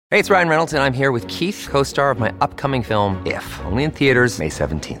Hey, it's Ryan Reynolds, and I'm here with Keith, co-star of my upcoming film, If, only in theaters May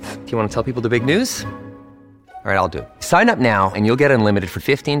 17th. Do you want to tell people the big news? All right, I'll do it. Sign up now and you'll get unlimited for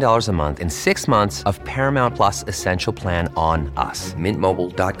 $15 a month and 6 months of Paramount Plus Essential Plan on us.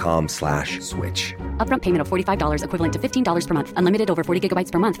 MintMobile.com/switch. Upfront payment of $45 equivalent to $15 per month. Unlimited over 40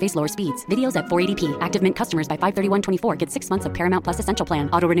 gigabytes per month. Face lower speeds. Videos at 480p. Active Mint customers by 531.24 get 6 months of Paramount Plus Essential Plan.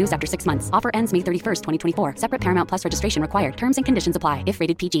 Auto renews after 6 months. Offer ends May 31st, 2024. Separate Paramount Plus registration required. Terms and conditions apply if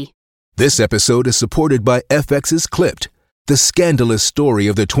rated PG. This episode is supported by FX's Clipped, the scandalous story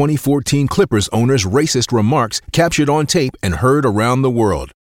of the 2014 Clippers owner's racist remarks captured on tape and heard around the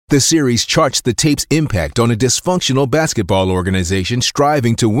world. The series charts the tape's impact on a dysfunctional basketball organization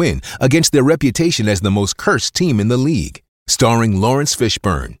striving to win against their reputation as the most cursed team in the league. Starring Lawrence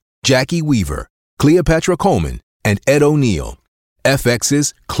Fishburne, Jackie Weaver, Cleopatra Coleman, and Ed O'Neill.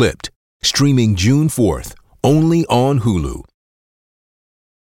 FX's Clipped, streaming June 4th, only on Hulu.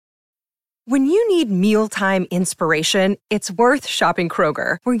 When you need mealtime inspiration, it's worth shopping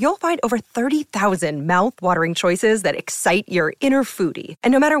Kroger, where you'll find over 30,000 mouth-watering choices that excite your inner foodie.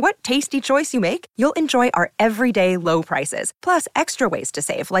 And no matter what tasty choice you make, you'll enjoy our everyday low prices, plus extra ways to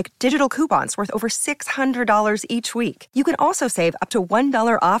save, like digital coupons worth over $600 each week. You can also save up to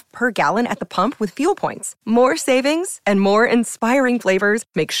 $1 off per gallon at the pump with fuel points. More savings and more inspiring flavors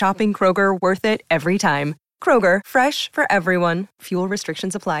make shopping Kroger worth it every time. Kroger, fresh for everyone. Fuel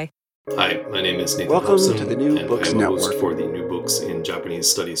restrictions apply. Hi, my name is Nathan Welcome Hobson, to the New and Books I'm a host Network. for the New Books in Japanese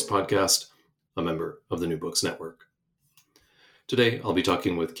Studies podcast, a member of the New Books Network. Today, I'll be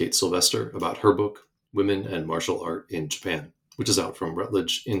talking with Kate Sylvester about her book, Women and Martial Art in Japan, which is out from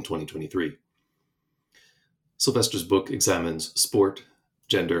Routledge in 2023. Sylvester's book examines sport,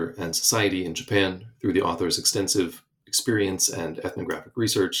 gender, and society in Japan through the author's extensive experience and ethnographic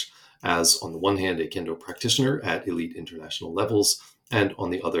research as, on the one hand, a kendo practitioner at elite international levels, and on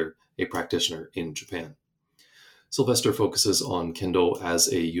the other, a practitioner in Japan. Sylvester focuses on kendo as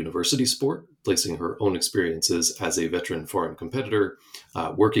a university sport, placing her own experiences as a veteran foreign competitor,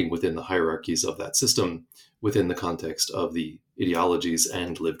 working within the hierarchies of that system, within the context of the ideologies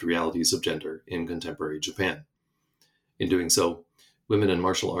and lived realities of gender in contemporary Japan. In doing so, Women and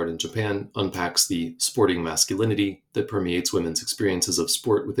Martial Art in Japan unpacks the sporting masculinity that permeates women's experiences of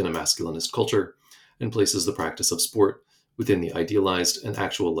sport within a masculinist culture, and places the practice of sport within the idealized and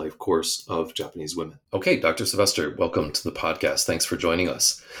actual life course of Japanese women. Okay, Dr. Sylvester, welcome to the podcast. Thanks for joining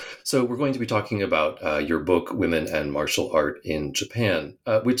us. So we're going to be talking about your book, Women and Martial Art in Japan,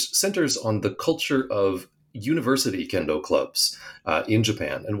 which centers on the culture of university kendo clubs in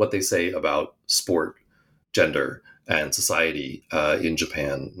Japan and what they say about sport, gender, and society in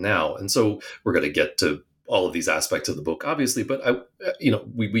Japan now. And so we're going to get to all of these aspects of the book, obviously, but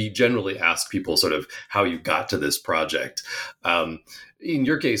we generally ask people sort of how you got to this project. In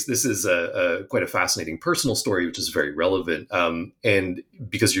your case, this is quite a fascinating personal story, which is very relevant, and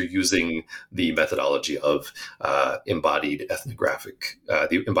because you're using the methodology of the embodied ethnographic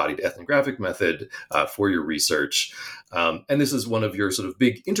method for your research. And this is one of your sort of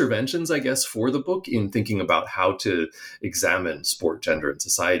big interventions, I guess, for the book in thinking about how to examine sport, gender, and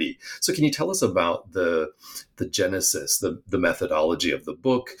society. So can you tell us about the genesis, the methodology of the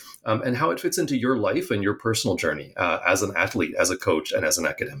book, and how it fits into your life and your personal journey as an athlete, as a coach, and as an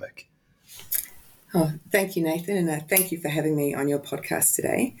academic? Oh, thank you, Nathan, and thank you for having me on your podcast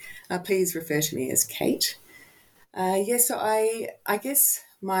today. Please refer to me as Kate. So I guess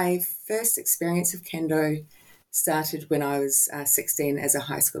my first experience of kendo started when I was 16 as a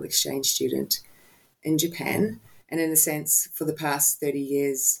high school exchange student in Japan. And in a sense, for the past 30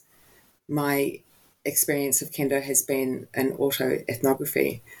 years, my experience of kendo has been an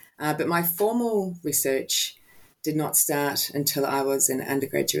autoethnography. But my formal research did not start until I was an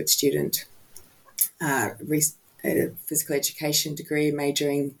undergraduate student, a physical education degree,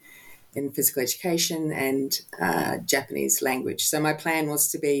 majoring in physical education and Japanese language. So my plan was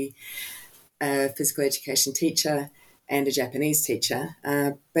to be a physical education teacher and a Japanese teacher.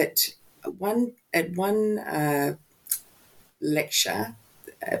 But at one lecture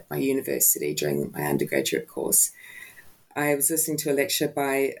at my university during my undergraduate course, I was listening to a lecture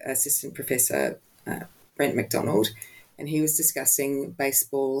by Assistant Professor Brent McDonald, and he was discussing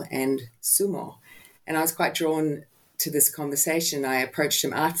baseball and sumo. And I was quite drawn to this conversation. I approached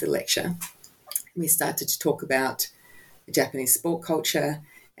him after the lecture. We started to talk about the Japanese sport culture,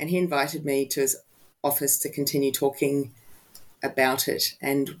 and he invited me to his office to continue talking about it.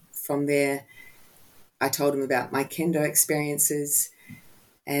 And from there, I told him about my kendo experiences,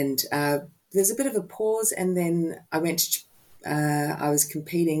 and there's a bit of a pause, and then I was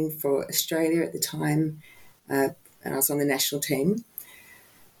competing for Australia at the time, and I was on the national team.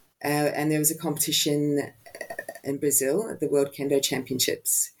 and there was a competition in Brazil at the World Kendo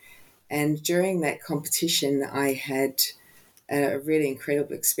Championships. And during that competition, I had a really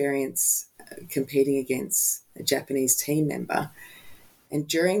incredible experience competing against a Japanese team member. And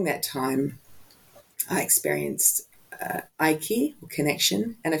during that time, I experienced aiki, or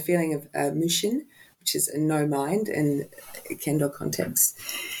connection, and a feeling of mushin, which is a no mind in a kendo context.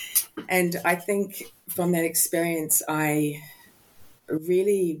 And I think from that experience, I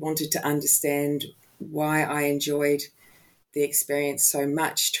really wanted to understand why I enjoyed the experience so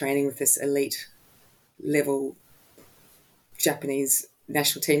much, training with this elite level Japanese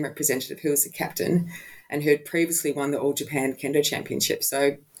national team representative who was the captain and who had previously won the All Japan Kendo Championship.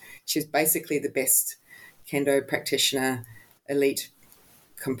 So she was basically the best kendo practitioner, elite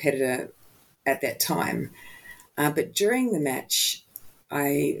competitor at that time. But during the match,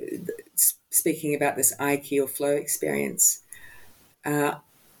 speaking about this aiki or flow experience,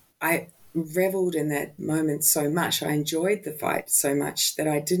 I reveled in that moment so much. I enjoyed the fight so much that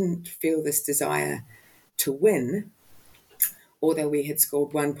I didn't feel this desire to win, although we had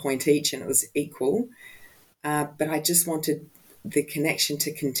scored 1 point each and it was equal. But I just wanted the connection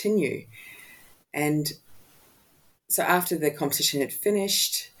to continue. And so after the competition had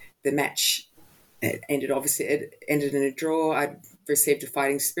finished, the match ended in a draw. I received a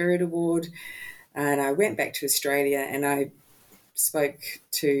Fighting Spirit Award, and I went back to Australia and I spoke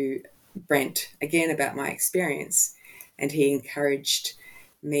to Brent again about my experience, and he encouraged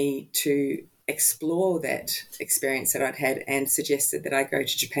me to explore that experience that I'd had and suggested that I go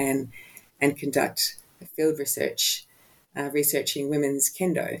to Japan and conduct field research, researching women's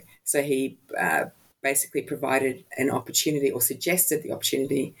kendo. So he basically provided an opportunity, or suggested the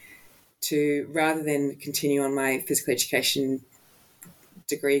opportunity, to, rather than continue on my physical education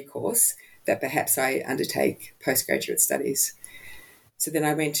degree course, that perhaps I undertake postgraduate studies. So then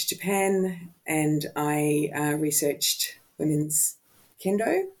I went to Japan and I researched women's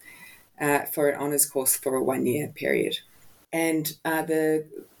kendo for an honours course for a 1-year period. And the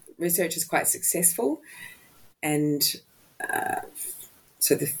research is quite successful. And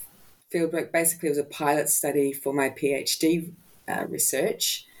so the fieldwork basically was a pilot study for my PhD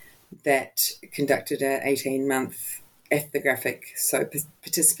research that conducted an 18-month ethnographic, so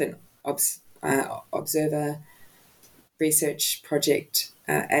participant observer research project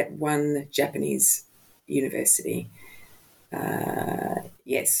at one Japanese university.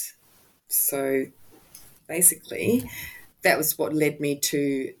 Yes. So basically, that was what led me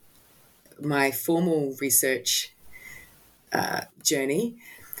to my formal research journey.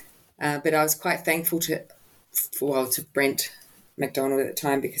 But I was quite thankful to Brent McDonald at the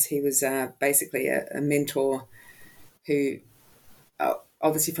time, because he was basically a mentor who,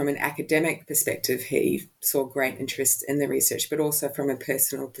 obviously from an academic perspective, he saw great interest in the research, but also from a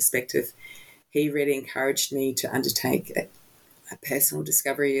personal perspective, he really encouraged me to undertake a personal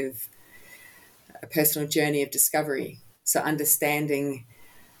journey of discovery. So understanding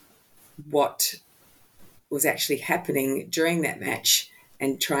what was actually happening during that match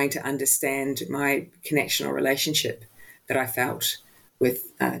and trying to understand my connection or relationship that I felt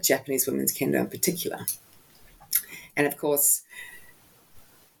with Japanese women's kendo in particular. And of course,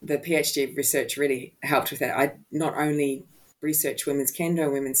 the PhD research really helped with that. I not only researched women's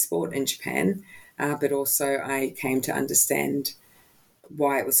kendo, women's sport in Japan, but also I came to understand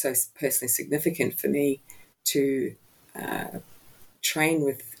why it was so personally significant for me to train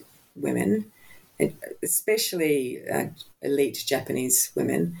with women, especially elite Japanese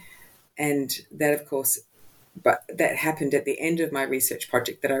women. And that, of course, but that happened at the end of my research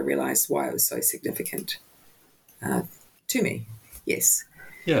project that I realized why it was so significant to me. Yes.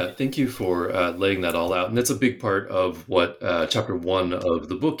 Yeah, thank you for laying that all out. And that's a big part of what chapter 1 of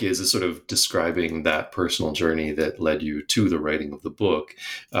the book is sort of describing that personal journey that led you to the writing of the book.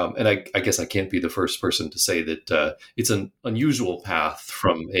 And I guess I can't be the first person to say that it's an unusual path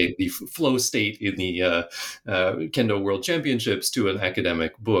from the flow state in the Kendo World Championships to an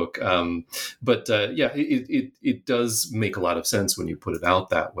academic book. But it does make a lot of sense when you put it out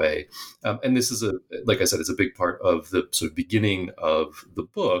that way. And this is, like I said, it's a big part of the sort of beginning of the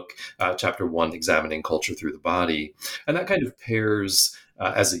book, chapter 1, examining culture through the body. And that kind of pairs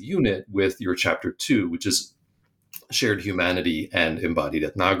as a unit with your chapter 2, which is shared humanity and embodied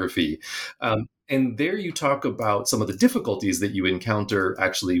ethnography. And there you talk about some of the difficulties that you encounter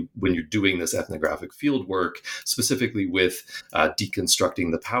actually when you're doing this ethnographic field work, specifically with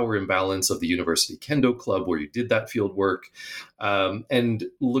deconstructing the power imbalance of the University Kendo Club where you did that field work, and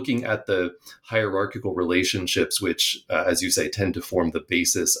looking at the hierarchical relationships, which, as you say, tend to form the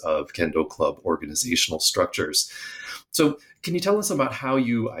basis of Kendo Club organizational structures. So Can you tell us about how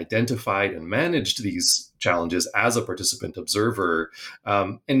you identified and managed these challenges as a participant observer?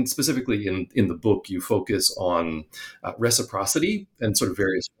 And specifically in the book, you focus on reciprocity and sort of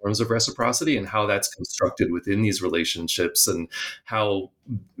various forms of reciprocity and how that's constructed within these relationships, and how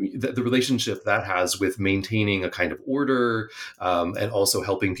the relationship that has with maintaining a kind of order, and also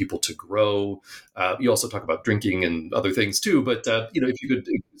helping people to grow. You also talk about drinking and other things too, but if you could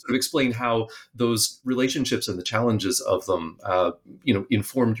sort of explain how those relationships and the challenges of them,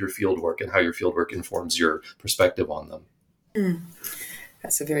 informed your fieldwork, and how your fieldwork informs your perspective on them.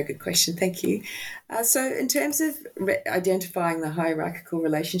 That's a very good question. Thank you. So in terms of identifying the hierarchical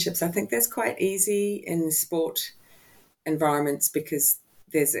relationships, I think that's quite easy in sport environments because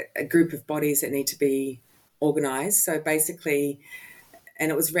there's a group of bodies that need to be organised. So basically, and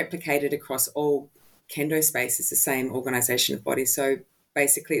it was replicated across all kendo spaces, the same organisation of bodies. So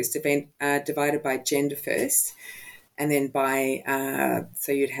basically, it was divided by gender first, and then by,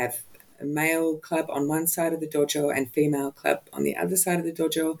 so you'd have a male club on one side of the dojo and female club on the other side of the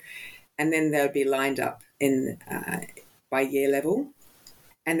dojo, and then they would be lined up in by year level.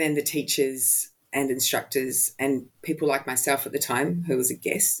 And then the teachers and instructors and people like myself at the time, who was a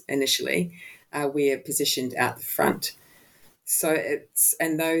guest initially, we are positioned out the front. So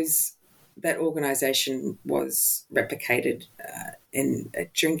that organisation was replicated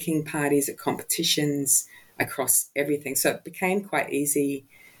at drinking parties, at competitions, across everything. So it became quite easy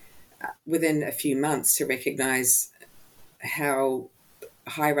within a few months to recognise how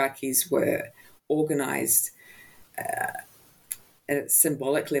hierarchies were organised at a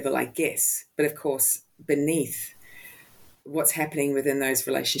symbolic level, I guess. But of course, beneath what's happening within those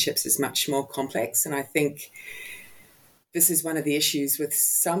relationships is much more complex. And I think this is one of the issues with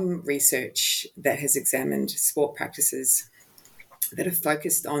some research that has examined sport practices that have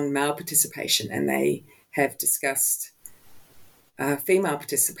focused on male participation, and they have discussed female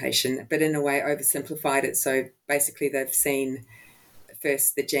participation, but in a way oversimplified it. So basically they've seen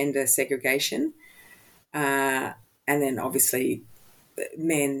first the gender segregation, and then obviously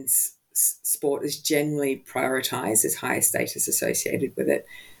men's sport is generally prioritised as higher status associated with it.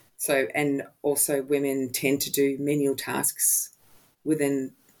 So, and also women tend to do menial tasks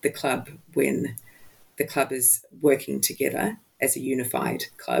within the club when the club is working together as a unified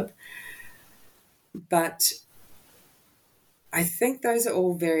club. But I think those are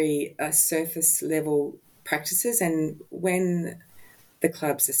all very surface level practices, and when the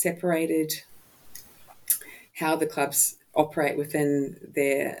clubs are separated, how the clubs operate within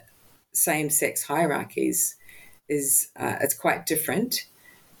their same-sex hierarchies is it's quite different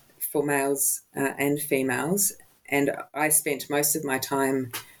for males and females. And I spent most of my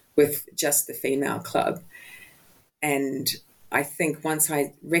time with just the female club. And I think once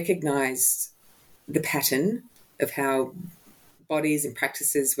I recognised the pattern of how bodies and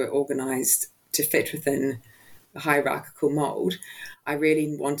practices were organised to fit within a hierarchical mould, I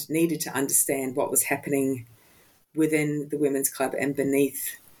really needed to understand what was happening within the women's club and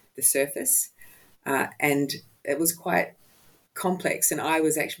beneath the surface. And it was quite complex, and I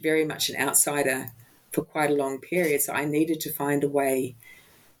was actually very much an outsider for quite a long period. So I needed to find a way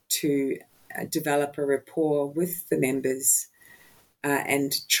to develop a rapport with the members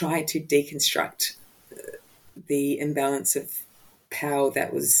and try to deconstruct the imbalance of power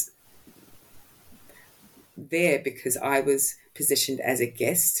that was there because I was positioned as a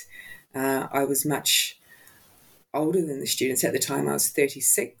guest. I was much older than the students. At the time, I was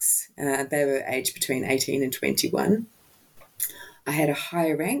 36. They were aged between 18 and 21. I had a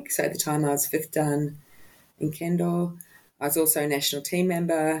higher rank, so at the time I was 5th Dan in Kendo. I was also a national team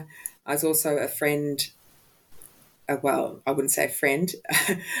member. I was also a friend. Well, I wouldn't say a friend.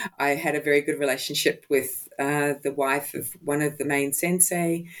 I had a very good relationship with the wife of one of the main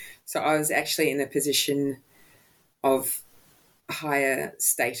sensei. So I was actually in a position of higher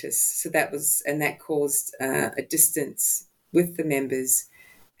status. So that caused a distance with the members.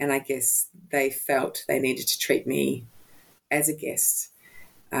 And I guess they felt they needed to treat me as a guest.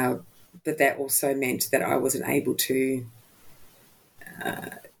 But that also meant that I wasn't able to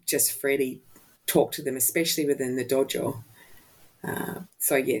just freely talk to them, especially within the dojo.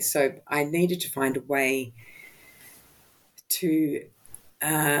 So I needed to find a way to,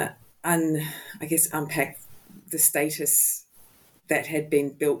 unpack the status that had been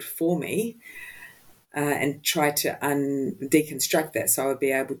built for me and try to deconstruct that, so I would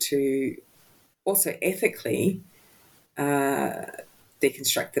be able to also ethically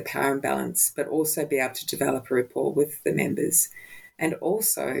deconstruct the power imbalance, but also be able to develop a rapport with the members and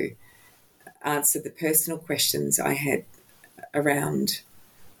also answer the personal questions I had around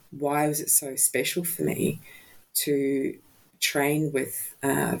why was it so special for me to train with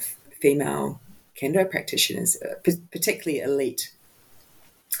female kendo practitioners, particularly elite.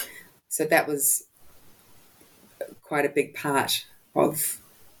 So that was quite a big part of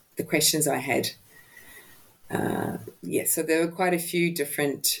the questions I had. So there were quite a few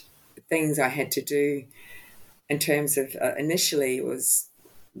different things I had to do in terms of initially it was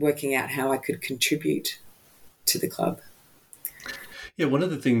working out how I could contribute to the club. Yeah, one of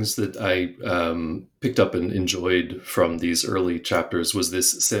the things that I picked up and enjoyed from these early chapters was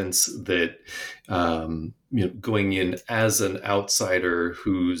this sense that going in as an outsider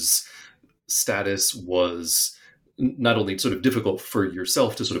whose status was not only sort of difficult for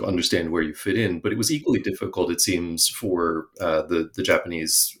yourself to sort of understand where you fit in, but it was equally difficult, it seems, for the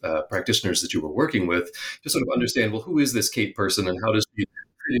Japanese practitioners that you were working with to sort of understand, well, who is this Kate person and how does she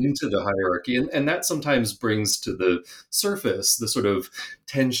fit into the hierarchy? And that sometimes brings to the surface the sort of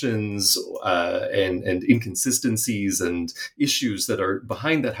tensions and inconsistencies and issues that are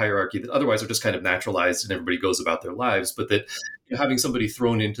behind that hierarchy that otherwise are just kind of naturalized and everybody goes about their lives. But that having somebody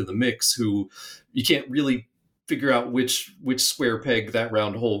thrown into the mix who you can't really figure out which square peg that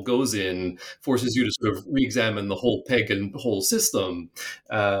round hole goes in forces you to sort of re-examine the whole peg and whole system.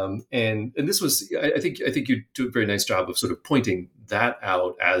 And this was, I think you do a very nice job of sort of pointing that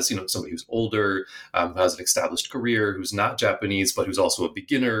out as, somebody who's older, who has an established career, who's not Japanese, but who's also a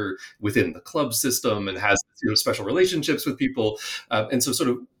beginner within the club system and has special relationships with people. And so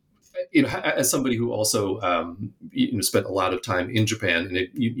sort of, as somebody who also spent a lot of time in Japan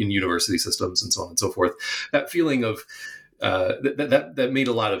in university systems and so on and so forth, that feeling of that made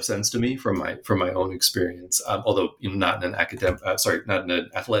a lot of sense to me from my own experience. Although not in an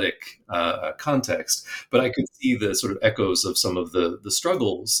athletic context, but I could see the sort of echoes of some of the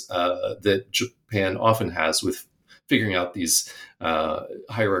struggles that Japan often has with figuring out these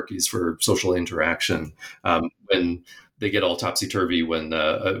hierarchies for social interaction when they get all topsy-turvy when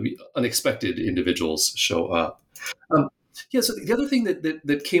unexpected individuals show up. So the other thing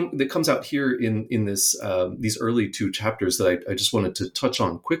that comes out here in this these early two chapters that I just wanted to touch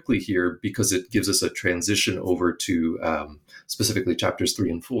on quickly here, because it gives us a transition over to specifically chapters 3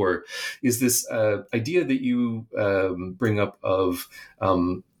 and 4, is this idea that you bring up of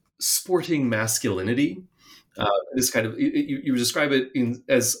sporting masculinity. This kind of you describe it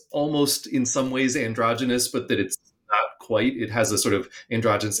as almost in some ways androgynous, but that it's not quite. It has a sort of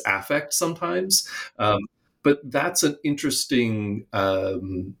androgynous affect sometimes. But that's an interesting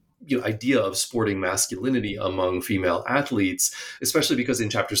idea of sporting masculinity among female athletes, especially because in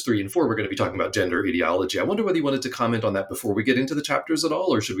chapters 3 and 4, we're going to be talking about gender ideology. I wonder whether you wanted to comment on that before we get into the chapters at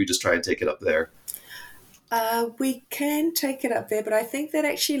all, or should we just try and take it up there? We can take it up there, but I think that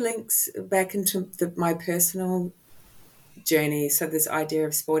actually links back into my personal journey. So this idea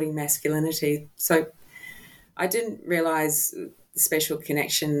of sporting masculinity. So I didn't realize the special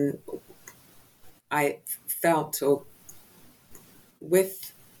connection I felt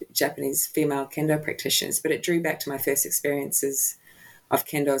with Japanese female kendo practitioners, but it drew back to my first experiences of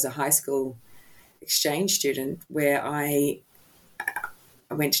kendo as a high school exchange student, where I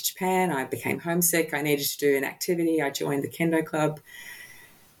went to Japan, I became homesick, I needed to do an activity, I joined the kendo club.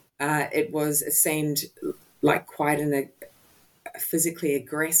 It seemed like quite a physically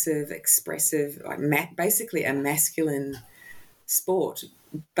aggressive, expressive, basically a masculine sport,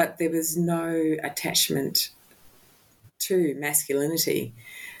 but there was no attachment to masculinity.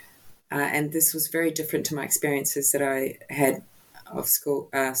 And this was very different to my experiences that I had of school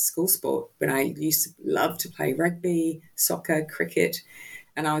sport, when I used to love to play rugby, soccer, cricket.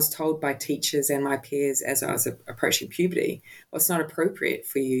 And I was told by teachers and my peers as I was approaching puberty, well, it's not appropriate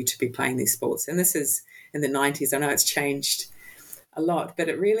for you to be playing these sports. And this is in the 90s. I know it's changed a lot, but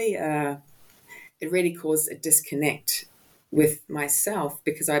it really caused a disconnect with myself,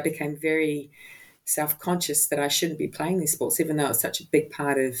 because I became very self-conscious that I shouldn't be playing these sports, even though it's such a big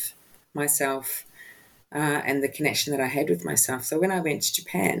part of myself and the connection that I had with myself. So when I went to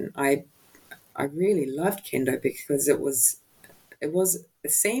Japan, I really loved kendo because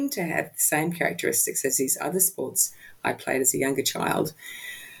it seemed to have the same characteristics as these other sports I played as a younger child,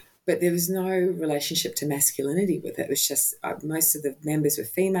 but there was no relationship to masculinity with it. It was just most of the members were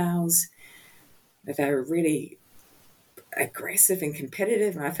females. They were really aggressive and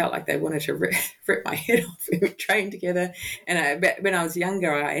competitive, and I felt like they wanted to rip my head off. We would train together. And when I was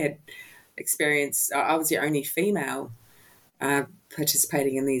younger, I had experienced, I was the only female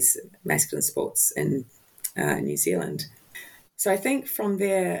participating in these masculine sports in New Zealand. So I think from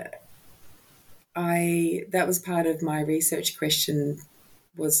there, that was part of my research question,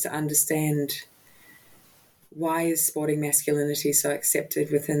 was to understand why is sporting masculinity so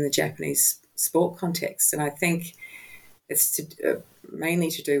accepted within the Japanese sport context. And I think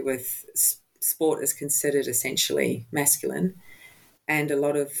mainly to do with sport is considered essentially masculine, and a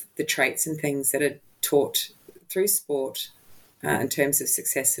lot of the traits and things that are taught through sport in terms of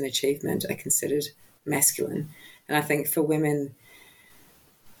success and achievement are considered masculine. And I think for women,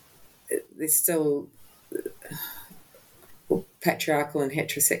 there's still patriarchal and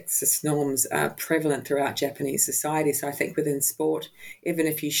heterosexist norms are prevalent throughout Japanese society. So I think within sport, even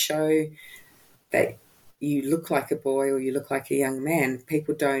if you show that you look like a boy or you look like a young man,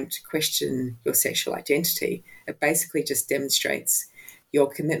 people don't question your sexual identity. It basically just demonstrates your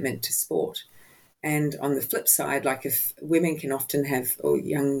commitment to sport. And on the flip side, like if women can often have, or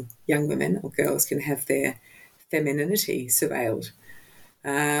young women or girls can have their femininity surveilled,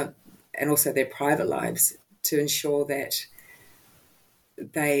 and also their private lives, to ensure that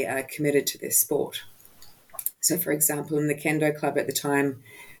they are committed to their sport. So, for example, in the kendo club at the time,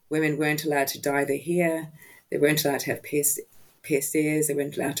 women weren't allowed to dye their hair, they weren't allowed to have pierced ears, they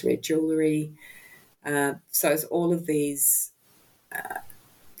weren't allowed to wear jewellery. So it's all of these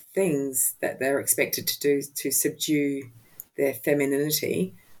things that they're expected to do to subdue their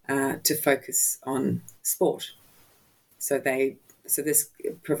femininity to focus on sport. So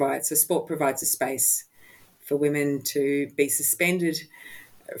sport provides a space for women to be suspended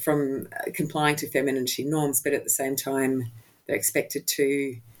from complying to femininity norms, but at the same time, they're expected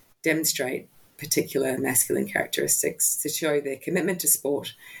to demonstrate particular masculine characteristics to show their commitment to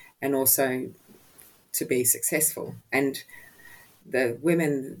sport and also to be successful. And the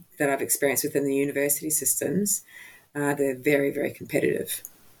women that I've experienced within the university systems, they're very, very competitive.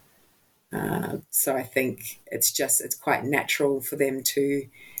 So I think it's quite natural for them to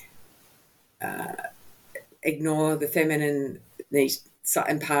ignore the feminine need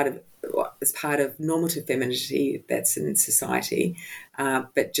and as part of normative femininity that's in society,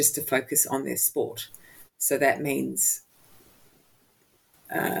 but just to focus on their sport. So that means,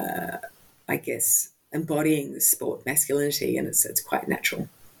 I guess, embodying the sport masculinity, and it's quite natural.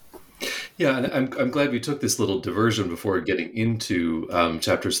 Yeah, and I'm glad we took this little diversion before getting into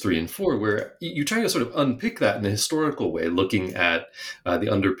chapters 3 and 4, where you try to sort of unpick that in a historical way, looking at the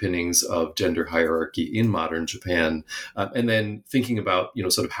underpinnings of gender hierarchy in modern Japan, and then thinking about,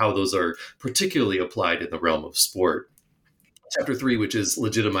 sort of how those are particularly applied in the realm of sport. Chapter 3, which is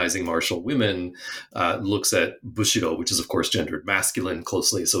legitimizing martial women, looks at Bushido, which is, of course, gendered masculine,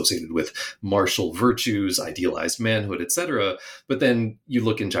 closely associated with martial virtues, idealized manhood, etc. But then you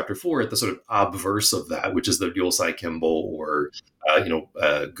look in chapter 4 at the sort of obverse of that, which is the Ryosai Kembo, or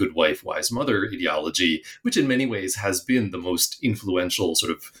good wife, wise mother ideology, which in many ways has been the most influential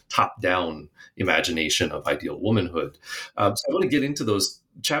sort of top-down imagination of ideal womanhood. So I want to get into those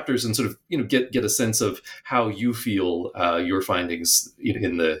chapters and sort of get a sense of how you feel your findings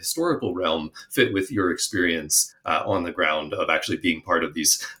in the historical realm fit with your experience on the ground of actually being part of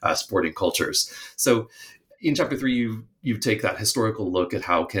these sporting cultures. So in chapter 3, you take that historical look at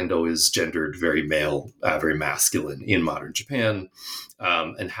how kendo is gendered very male, very masculine in modern Japan,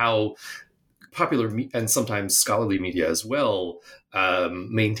 and how popular and sometimes scholarly media as well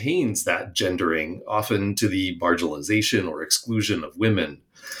maintains that gendering, often to the marginalization or exclusion of women.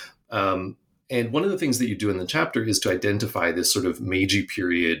 And one of the things that you do in the chapter is to identify this sort of Meiji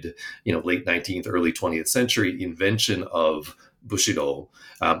period, late 19th, early 20th century invention of Bushido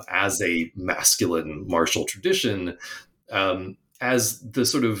as a masculine martial tradition, as the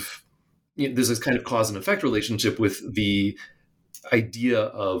sort of, there's this kind of cause and effect relationship with the idea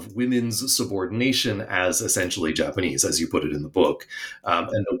of women's subordination as essentially Japanese, as you put it in the book,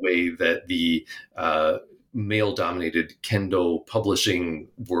 and the way that the male-dominated kendo publishing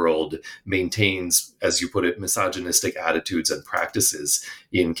world maintains, as you put it, misogynistic attitudes and practices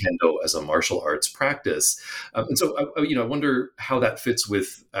in kendo as a martial arts practice. And so, I wonder how that fits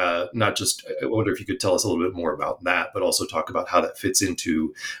with not just, I wonder if you could tell us a little bit more about that, but also talk about how that fits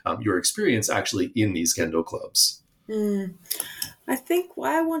into your experience actually in these kendo clubs. I think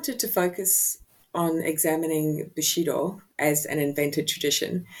why I wanted to focus on examining Bushido as an invented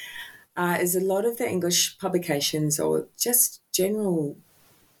tradition is a lot of the English publications, or just general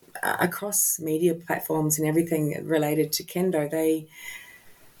across media platforms and everything related to kendo,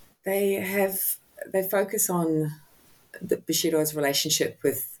 they focus on the Bushido's relationship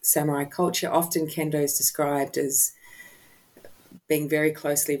with samurai culture. Often kendo is described as being very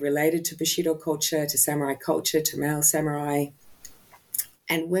closely related to Bushido culture, to samurai culture, to male samurai.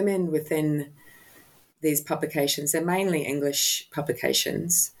 And women within these publications, they're mainly English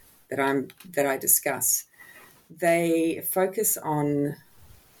publications that I discuss, they focus on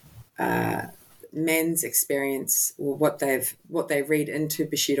men's experience, or what they read into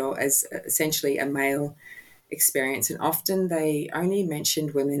Bushido as essentially a male experience, and often they only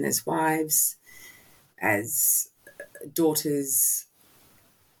mentioned women as wives, as daughters,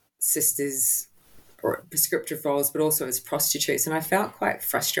 sisters, or prescriptive roles, but also as prostitutes. And I felt quite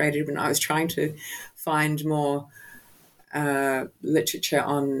frustrated when I was trying to find more literature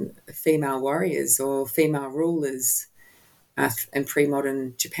on female warriors or female rulers in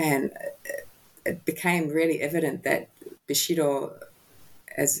pre-modern Japan. It became really evident that Bushido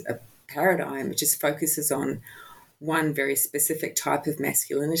as a paradigm just focuses on one very specific type of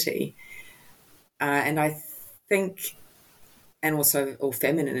masculinity. And I think, and also or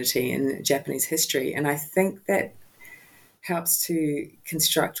femininity in Japanese history. And I think that helps to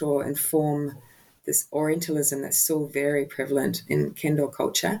construct or inform this Orientalism that's still very prevalent in Kendo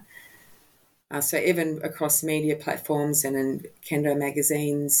culture. So even across media platforms and in Kendo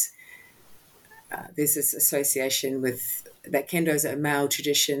magazines, there's this association with that Kendo is a male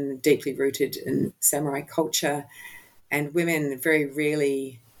tradition deeply rooted in samurai culture, and women very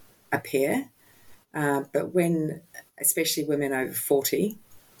rarely appear. But when, especially women over 40,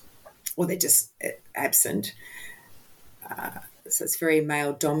 or they're just absent, so it's very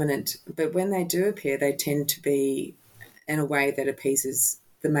male dominant. But when they do appear, they tend to be in a way that appeases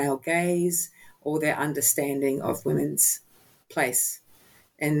the male gaze or their understanding of women's place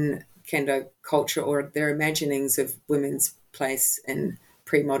in Kendo culture, or their imaginings of women's place in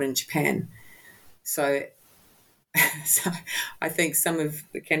pre-modern Japan. So I think some of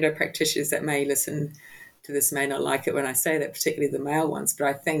the Kendo practitioners that may listen to this may not like it when I say that, particularly the male ones, but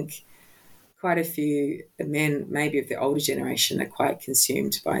I think quite a few men, maybe of the older generation, are quite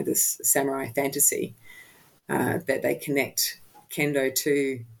consumed by this samurai fantasy, that they connect Kendo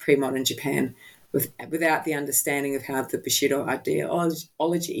to pre-modern Japan without the understanding of how the Bushido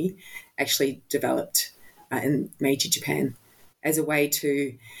ideology actually developed in Meiji Japan as a way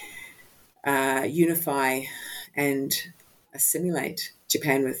to unify and assimilate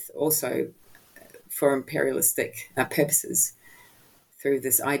Japan with also for imperialistic purposes through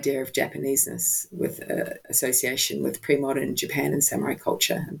this idea of Japaneseness with association with pre-modern Japan and samurai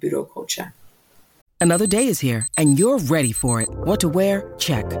culture and Budo culture. Another day is here, and you're ready for it. What to wear?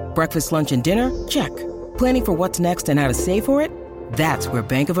 Check. Breakfast, lunch, and dinner? Check. Planning for what's next and how to save for it? That's where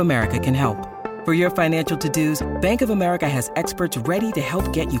Bank of America can help. For your financial to-dos, Bank of America has experts ready to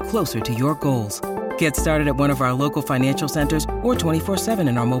help get you closer to your goals. Get started at one of our local financial centers or 24/7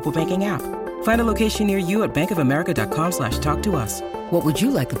 in our mobile banking app. Find a location near you at bankofamerica.com/talktous. What would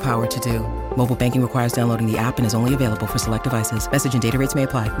you like the power to do? Mobile banking requires downloading the app and is only available for select devices. Message and data rates may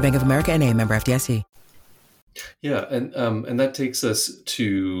apply. Bank of America N.A., member FDIC. Yeah, and that takes us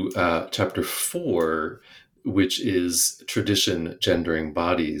to chapter 4, which is tradition gendering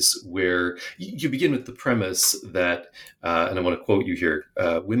bodies, where you begin with the premise that, and I want to quote you here,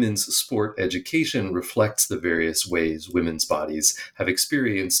 women's sport education reflects the various ways women's bodies have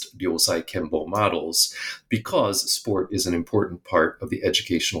experienced Ryosai Kembo models, because sport is an important part of the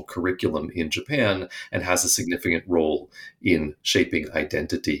educational curriculum in Japan and has a significant role in shaping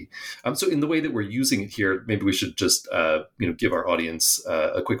identity. So in the way that we're using it here, maybe we should just give our audience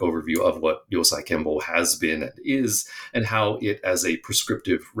a quick overview of what Ryosai Kembo has been and is, and how it as a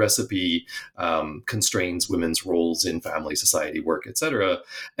prescriptive recipe constrains women's roles in family, society, work, etc.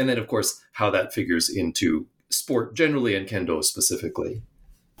 And then, of course, how that figures into sport generally and Kendo specifically.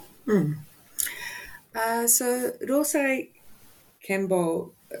 So Ryosai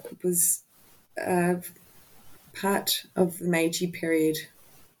Kembo was part of the Meiji period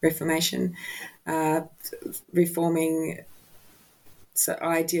Reformation, reforming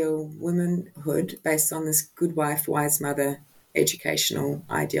ideal womanhood based on this good wife, wise mother educational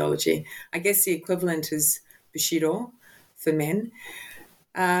ideology. I guess the equivalent is Bushido for men.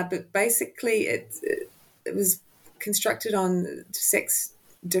 But basically it was constructed on sex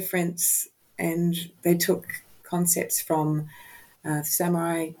difference, and they took concepts from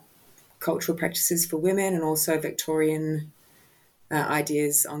samurai cultural practices for women and also Victorian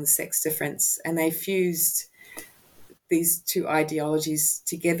ideas on sex difference. And they fused these two ideologies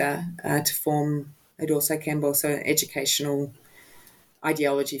together to form Ryosai Kembo, so an educational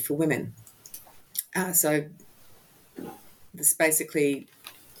ideology for women. So this basically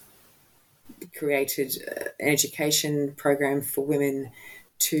created an education program for women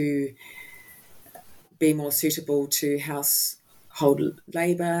to be more suitable to household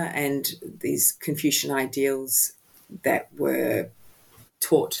labour and these Confucian ideals that were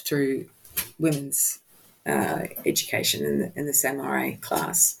taught through women's education in the samurai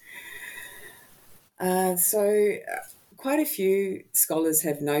class. So quite a few scholars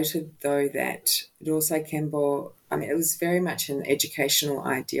have noted, though, that Ryosai Kembo, it was very much an educational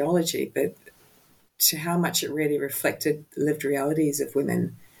ideology, but to how much it really reflected the lived realities of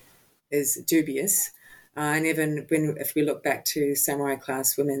women is dubious. And even if we look back to samurai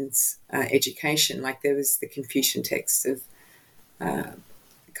class women's education, like there was the Confucian text of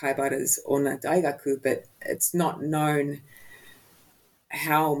Kaibara's Onna Daigaku, but it's not known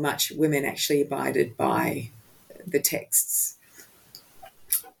how much women actually abided by the texts.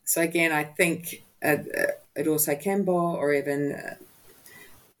 So again, I think at Osai Kenbo or even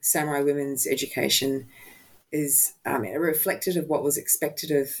samurai women's education is reflected of what was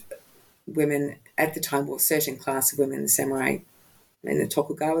expected of women at the time, or a certain class of women in the samurai in the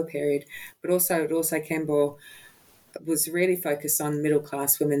Tokugawa period, but also at Osai Kenbo was really focused on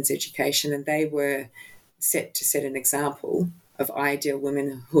middle-class women's education, and they were set to set an example of ideal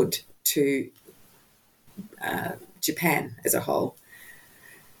womanhood to Japan as a whole.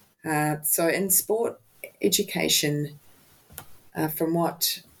 So in sport education, from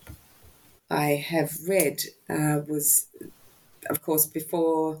what I have read, was, of course,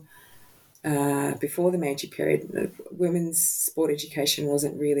 before the Meiji period, women's sport education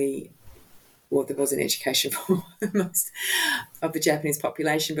wasn't really, well, there was an education for most of the Japanese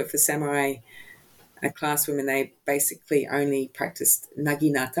population, but for samurai class women, they basically only practiced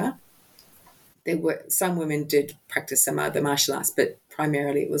naginata. There were some women did practice some other martial arts, but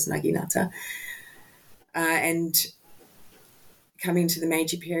primarily it was naginata. And coming to the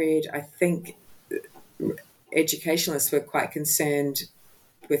Meiji period, I think educationalists were quite concerned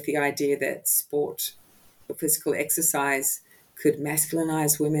with the idea that sport or physical exercise could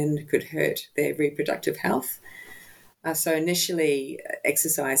masculinize women, could hurt their reproductive health. So initially,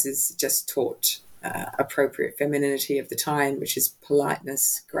 exercises just taught appropriate femininity of the time, which is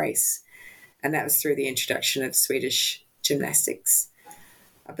politeness, grace, and that was through the introduction of Swedish gymnastics.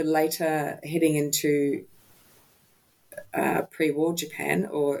 But later, heading into pre-war Japan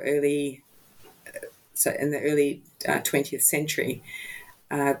or so in the early 20th century,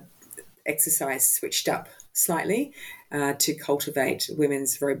 exercise switched up slightly to cultivate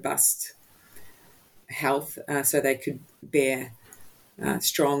women's robust health so they could bear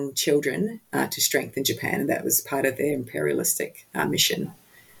strong children to strengthen Japan, and that was part of their imperialistic mission.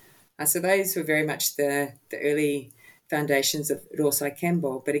 So those were very much the early foundations of Rosai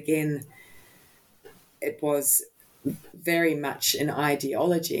Kenbo, but again, it was very much an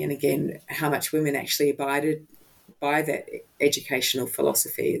ideology, and again, how much women actually abided by that educational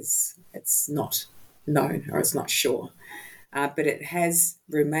philosophy it's not known, or it's not sure. But it has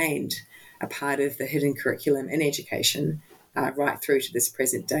remained a part of the hidden curriculum in education right through to this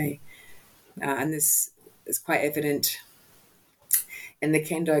present day. And this is quite evident in the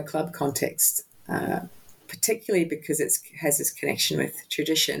Kendo club context, particularly because it has this connection with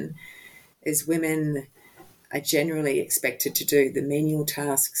tradition, is women are generally expected to do the menial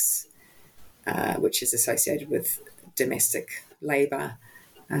tasks, which is associated with domestic labour.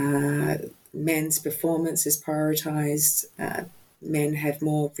 Men's performance is prioritised. Men have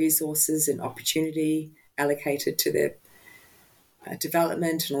more resources and opportunity allocated to their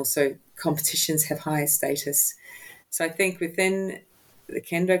development, and also competitions have higher status. So I think within the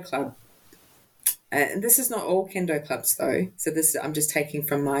Kendo club, and this is not all Kendo clubs though, so this I'm just taking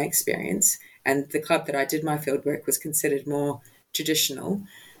from my experience, and the club that I did my fieldwork was considered more traditional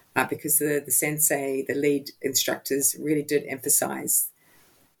because the sensei, the lead instructors, really did emphasise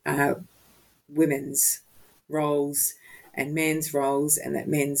women's roles and men's roles, and that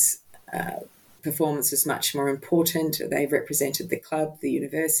men's performance was much more important. They represented the club, the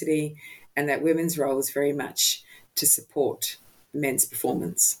university, and that women's role was very much to support men's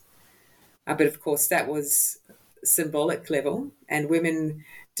performance. But of course, that was symbolic level, and women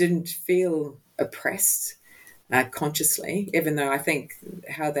didn't feel oppressed consciously, even though I think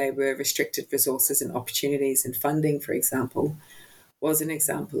how they were restricted resources and opportunities and funding, for example, was an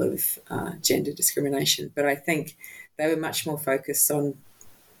example of gender discrimination. But I think they were much more focused on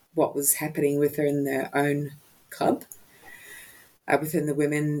what was happening within their own club, within the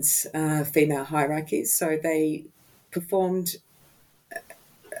women's female hierarchies. So they performed,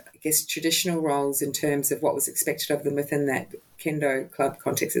 I guess, traditional roles in terms of what was expected of them within that Kendo club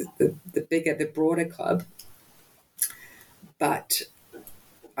context, the bigger, the broader club. But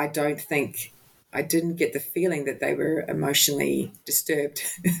I didn't get the feeling that they were emotionally disturbed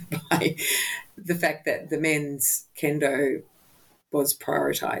by the fact that the men's Kendo was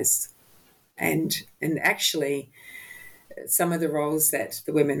prioritised. And actually, some of the roles that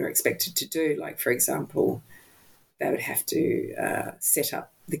the women were expected to do, like, for example, they would have to set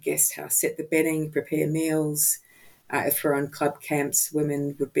up the guest house, set the bedding, prepare meals. If we're on club camps,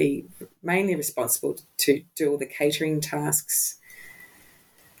 women would be mainly responsible to do all the catering tasks.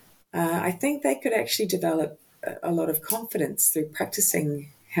 I think they could actually develop a lot of confidence through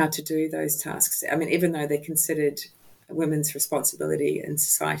practicing how to do those tasks. I mean, even though they're considered women's responsibility in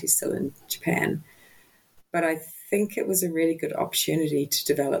society still in Japan, but I think it was a really good opportunity to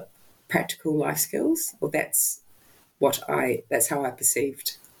develop practical life skills. Or that's how I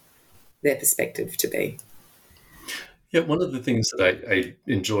perceived their perspective to be. Yeah, one of the things that I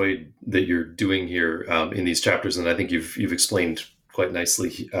enjoyed that you're doing here in these chapters, and I think you've explained quite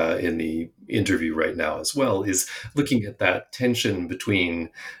nicely in the interview right now as well, is looking at that tension between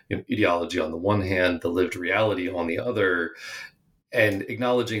ideology on the one hand, the lived reality on the other, and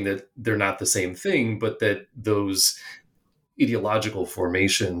acknowledging that they're not the same thing, but that those ideological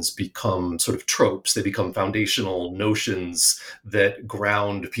formations become sort of tropes. They become foundational notions that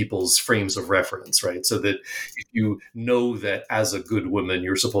ground people's frames of reference, right? So that if you know that as a good woman,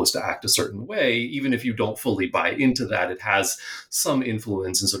 you're supposed to act a certain way, even if you don't fully buy into that, it has some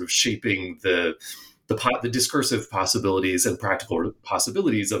influence in sort of shaping the discursive possibilities and practical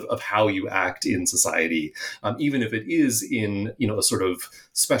possibilities of how you act in society, even if it is in a sort of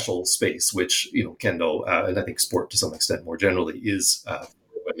special space, which kendo and I think sport to some extent more generally is for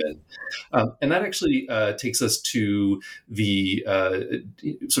women. And that actually takes us to the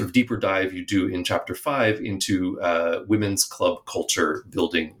sort of deeper dive you do in chapter 5 into women's club culture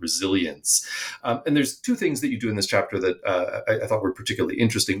building resilience. And there's two things that you do in this chapter that I thought were particularly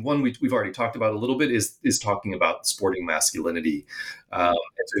interesting. One, we've already talked about a little bit, is talking about sporting masculinity. And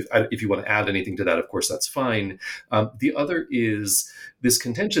so if you want to add anything to that, of course, that's fine. The other is this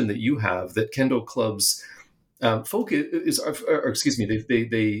contention that you have that kendo clubs focus is, or excuse me,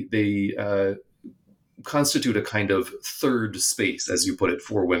 they constitute a kind of third space, as you put it,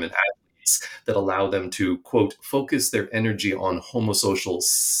 for women athletes that allow them to, quote, focus their energy on homosocial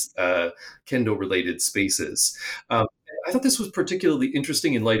kendo-related spaces. I thought this was particularly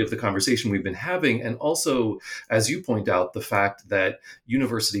interesting in light of the conversation we've been having, and also, as you point out, the fact that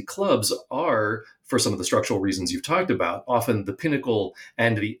university clubs are, for some of the structural reasons you've talked about, often the pinnacle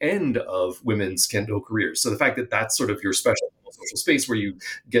and the end of women's kendo careers. So the fact that that's sort of your special social space where you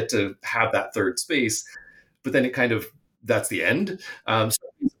get to have that third space, but then that's the end. So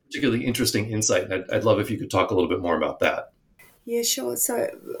it's a particularly interesting insight, and I'd love if you could talk a little bit more about that. Yeah, sure. So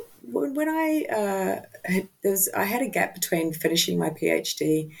when I had a gap between finishing my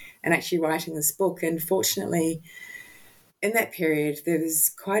PhD and actually writing this book, and fortunately, in that period, there was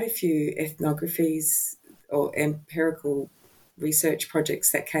quite a few ethnographies or empirical research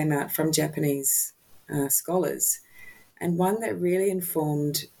projects that came out from Japanese scholars, and one that really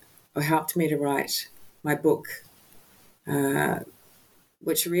informed or helped me to write my book,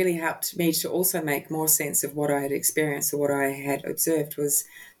 which really helped me to also make more sense of what I had experienced or what I had observed, was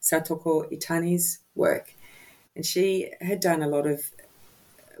Satoko Itani's work. And she had done a lot of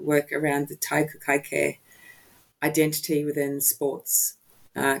work around the Taiku Kaike identity within sports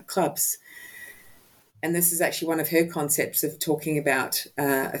clubs. And this is actually one of her concepts of talking about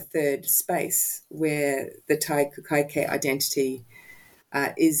a third space where the Taiku Kaike identity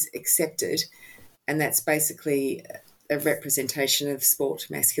is accepted. And that's basically a representation of sport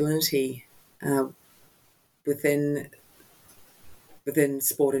masculinity within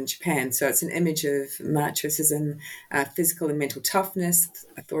sport in Japan. So it's an image of machoism, physical and mental toughness,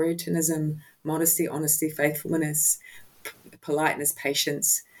 authoritarianism, modesty, honesty, faithfulness, politeness,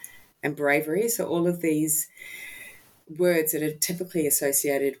 patience, and bravery. So all of these words that are typically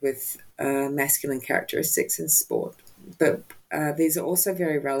associated with masculine characteristics in sport. But these are also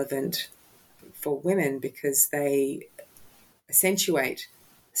very relevant for women because they accentuate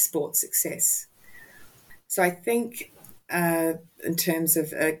sport success. So I think in terms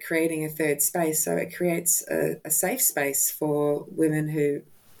of creating a third space, so it creates a safe space for women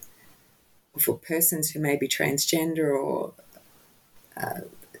for persons who may be transgender or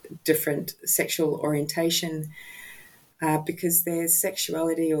different sexual orientation, because their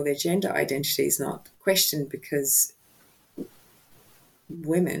sexuality or their gender identity is not questioned, because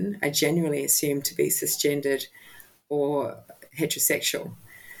women are generally assumed to be cisgendered or heterosexual.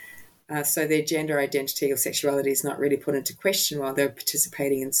 So their gender identity or sexuality is not really put into question while they're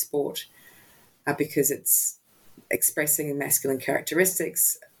participating in sport, because it's expressing masculine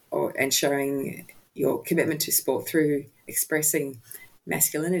characteristics and showing your commitment to sport through expressing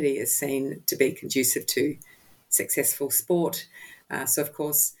masculinity is seen to be conducive to successful sport. So, of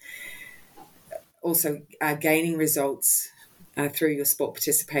course, also gaining results through your sport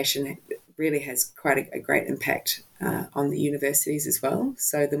participation really has quite a great impact on the universities as well.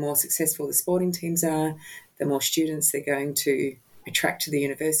 So the more successful the sporting teams are, the more students they're going to attract to the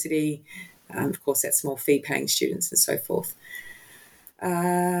university. Of course, that's more fee-paying students and so forth.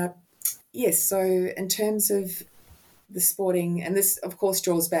 Yes, so in terms of the sporting, and this of course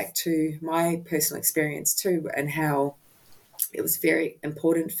draws back to my personal experience too, and how it was very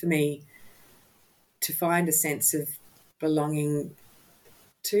important for me to find a sense of belonging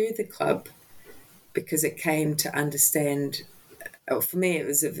to the club, because it came to understand, for me it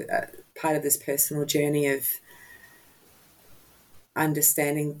was a part of this personal journey of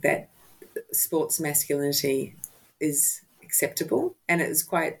understanding that sports masculinity is acceptable. And it was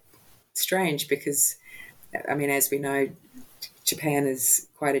quite strange because, I mean, as we know, Japan is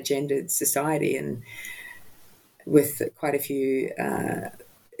quite a gendered society, and with quite a few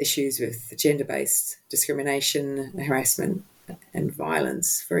issues with gender-based discrimination, harassment and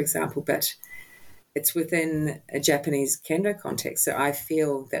violence, for example. But it's within a Japanese kendo context that I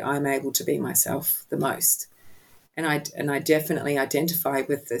feel that I'm able to be myself the most. And I definitely identify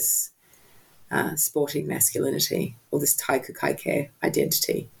with this sporting masculinity, or this taiku kaike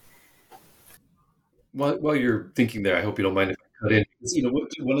identity. While you're thinking there, I hope you don't mind if I cut in. Because,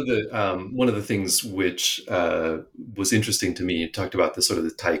 one of the things which was interesting to me, you talked about the sort of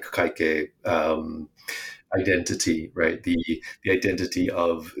the taiku kaike identity, right? The identity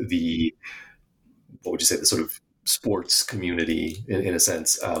of the, what would you say, the sort of sports community in a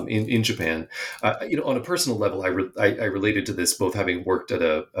sense in Japan. On a personal level, I related to this both having worked at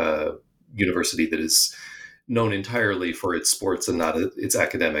a university that is known entirely for its sports and not its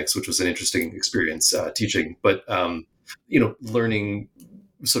academics, which was an interesting experience teaching. But learning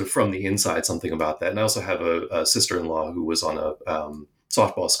sort of from the inside something about that. And I also have a sister-in-law who was on a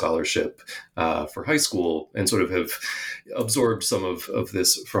softball scholarship for high school, and sort of have absorbed some of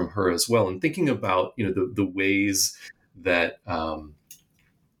this from her as well. And thinking about the ways that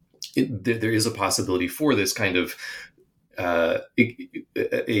there is a possibility for this kind of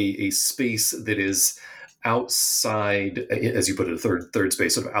a space that is outside, as you put it, a third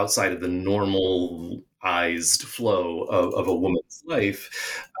space, sort of outside of the normalized flow of a woman's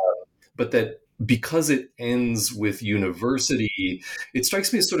life, but that because it ends with university, it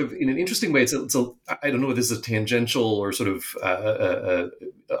strikes me as sort of, in an interesting way, I don't know if this is a tangential or sort of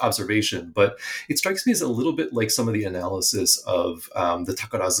observation, but it strikes me as a little bit like some of the analysis of the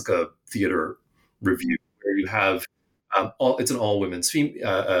Takarazuka Theater Review, where you have it's an all women's,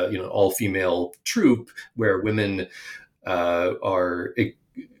 all female troupe where women are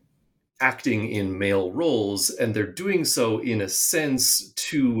acting in male roles, and they're doing so in a sense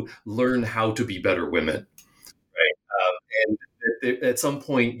to learn how to be better women, right? And at some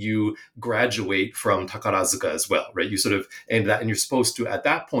point you graduate from Takarazuka as well, right? You sort of, and you're supposed to at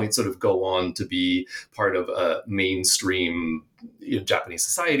that point sort of go on to be part of a mainstream Japanese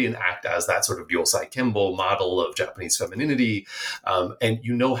society and act as that sort of Ryosai Kembo model of Japanese femininity, and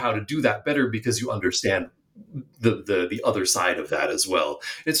you know how to do that better because you understand the other side of that as well.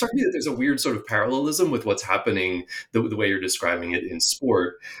 It struck me that there's a weird sort of parallelism with what's happening the way you're describing it in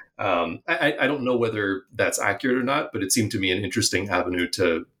sport. I don't know whether that's accurate or not, but it seemed to me an interesting avenue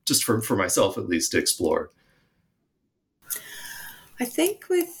to, just for myself at least, to explore. I think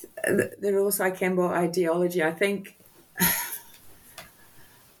with the Ryosai Kembo ideology, I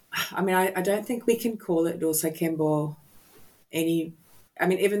don't think we can call it Ryosai Kembo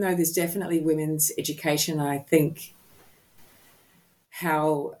even though there's definitely women's education, I think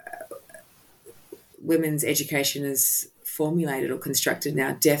how women's education is formulated or constructed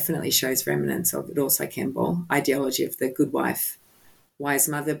now definitely shows remnants of Ryosai Kembo ideology of the good wife, wise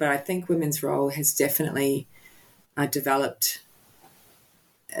mother. But I think women's role has definitely developed,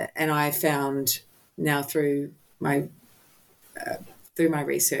 and I found now through my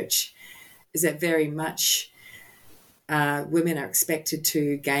research, is that very much women are expected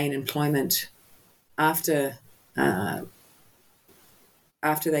to gain employment after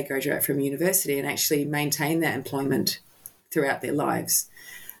they graduate from university, and actually maintain that employment throughout their lives.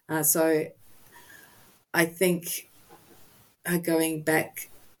 So I think going back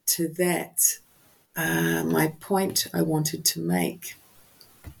to that, my point I wanted to make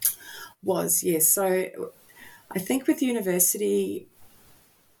was, yes, so I think with university,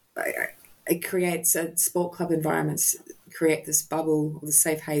 it creates a sport club environments, create this bubble, or the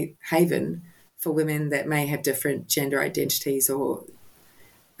safe haven for women that may have different gender identities, or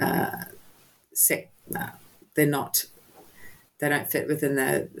they don't fit within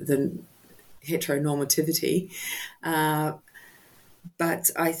the heteronormativity. But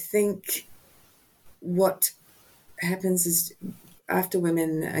I think what happens is, after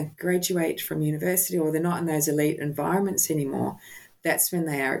women graduate from university, or they're not in those elite environments anymore, that's when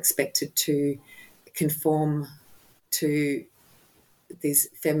they are expected to conform to these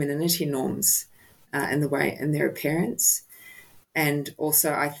femininity norms in their appearance. And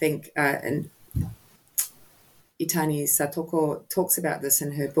also, I think, and Itani Satoko talks about this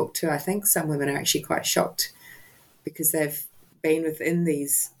in her book too, I think some women are actually quite shocked because they've been within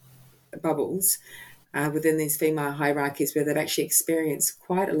these bubbles, within these female hierarchies, where they've actually experienced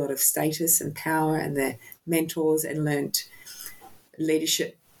quite a lot of status and power, and their mentors, and learnt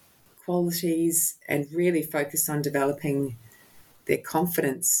leadership qualities, and really focused on developing their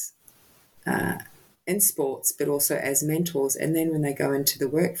confidence in sports, but also as mentors. And then when they go into the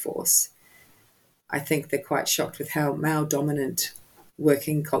workforce, I think they're quite shocked with how male dominant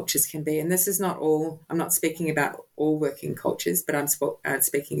working cultures can be. And this is not all, I'm not speaking about all working cultures, but I'm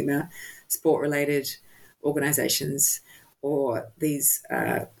speaking about sport-related organisations, or these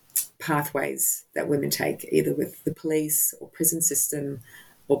pathways that women take, either with the police or prison system,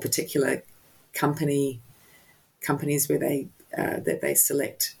 or particular companies where that they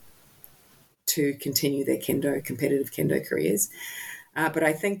select to continue their competitive kendo careers. But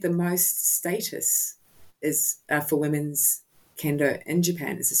I think the most status is for women's kendo in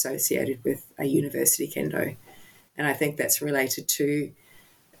Japan is associated with a university kendo. And I think that's related to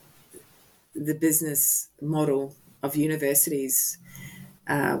the business model of universities,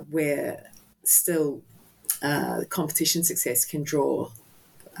 where still competition success can draw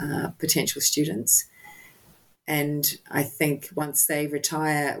potential students. And I think once they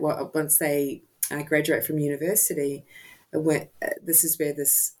retire, once they graduate from university, this is where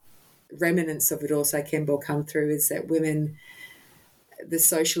this remnants of Urosai Kenbo come through, is that women, the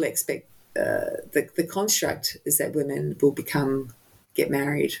social the construct is that women will get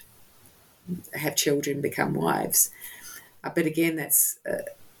married, have children, become wives. But again, that's a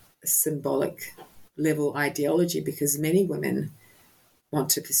symbolic level ideology, because many women want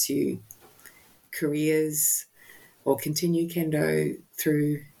to pursue careers or continue kendo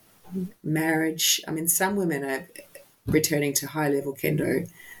through marriage. I mean, some women are returning to high-level kendo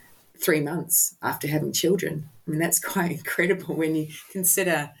 3 months after having children. I mean, that's quite incredible when you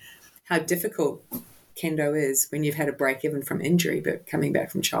consider how difficult kendo is when you've had a break even from injury, but coming back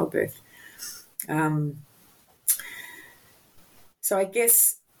from childbirth. So I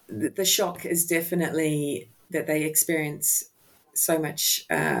guess the shock is definitely that they experience so much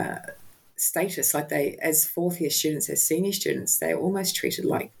status. Like they, as fourth-year students, as senior students, they're almost treated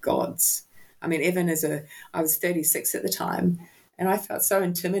like gods. I mean, even I was 36 at the time, and I felt so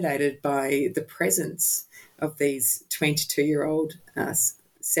intimidated by the presence of these 22-year-old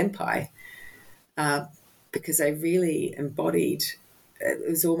senpai, because they really embodied, it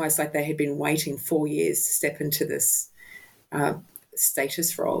was almost like they had been waiting 4 years to step into this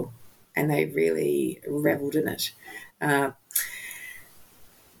status role, and they really reveled in it.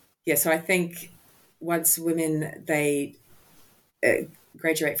 So I think once women, they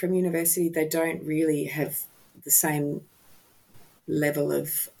graduate from university, they don't really have the same level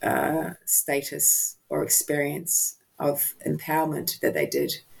of status or experience of empowerment that they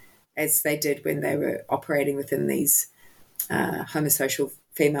did when they were operating within these homosocial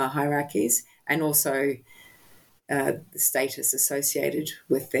female hierarchies, and also the status associated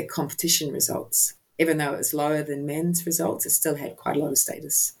with their competition results. Even though it was lower than men's results, it still had quite a lot of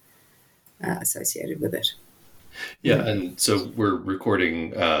status associated with it. Yeah, and so we're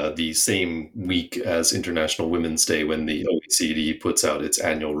recording the same week as International Women's Day, when the OECD puts out its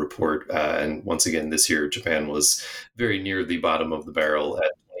annual report. And once again, this year, Japan was very near the bottom of the barrel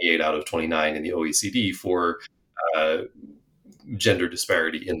at 28 out of 29 in the OECD for gender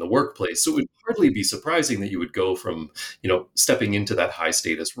disparity in the workplace. So it would hardly be surprising that you would go from, stepping into that high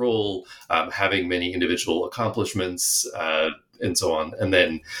status role, having many individual accomplishments, and so on, and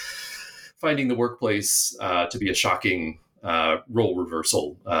then finding the workplace to be a shocking role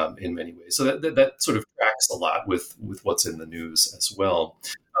reversal in many ways. So that sort of tracks a lot with what's in the news as well.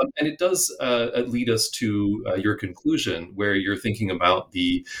 And it does lead us to your conclusion, where you're thinking about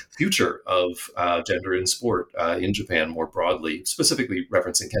the future of gender in sport in Japan more broadly, specifically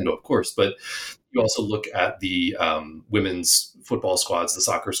referencing kendo, of course, but you also look at the women's football squads, the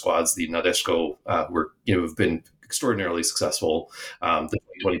soccer squads, the Nadeshiko, who have been extraordinarily successful, the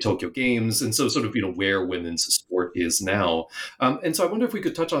 2020 Tokyo Games, and so sort of where women's sport is now. And so I wonder if we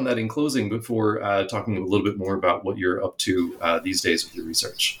could touch on that in closing before talking a little bit more about what you're up to these days with your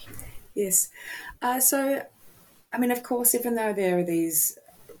research. Yes. So, I mean, of course, even though there are these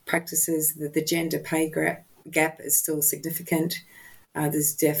practices, the gender pay gap is still significant.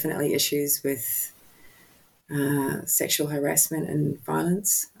 There's definitely issues with sexual harassment and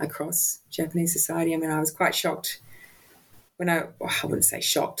violence across Japanese society. I mean, I was quite shocked when I wouldn't say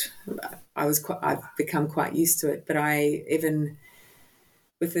shocked. I've become quite used to it, but even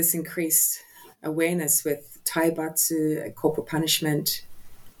with this increased awareness with taibatsu, corporal punishment,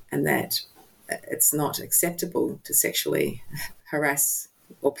 and that it's not acceptable to sexually harass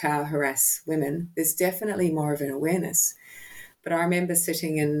or power harass women, there's definitely more of an awareness. But I remember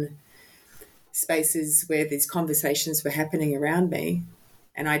sitting in spaces where these conversations were happening around me,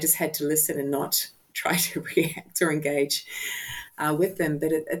 and I just had to listen and not try to react or engage with them.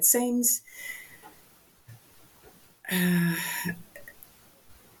 But it seems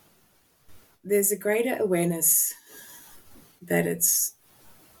there's a greater awareness that it's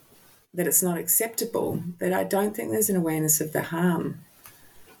not acceptable, but I don't think there's an awareness of the harm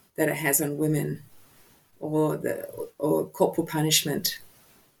that it has on women or corporal punishment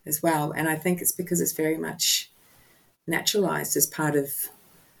as well. And I think it's because it's very much naturalized as part of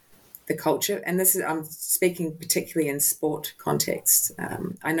the culture. And this is, I'm speaking particularly in sport context.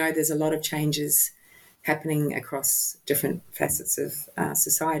 I know there's a lot of changes happening across different facets of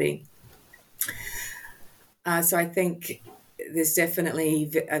society. So I think there's definitely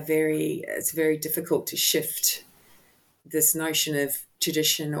it's very difficult to shift this notion of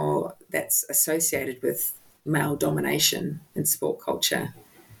tradition or that's associated with male domination in sport culture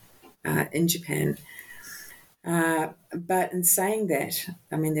in Japan. But in saying that,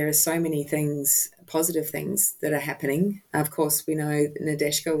 I mean, there are so many things, positive things that are happening. Of course, we know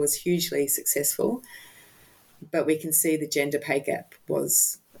Nadeshiko was hugely successful, but we can see the gender pay gap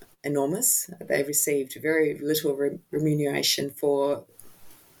was enormous. They received very little remuneration for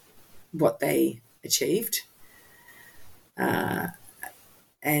what they achieved. But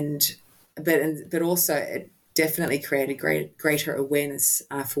also it definitely created greater awareness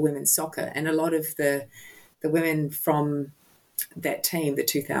for women's soccer. And a lot of the women from that team, the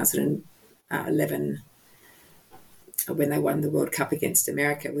 2011, when they won the World Cup against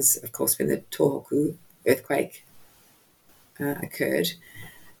America, was, of course, when the Tohoku earthquake occurred.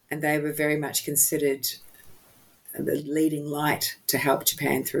 And they were very much considered the leading light to help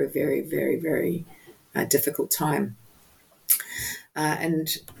Japan through a very, very, very difficult time. And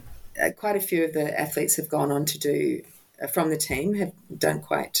quite a few of the athletes have gone on to do, from the team, have done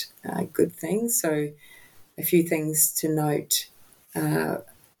quite good things. So a few things to note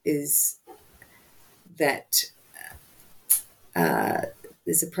is that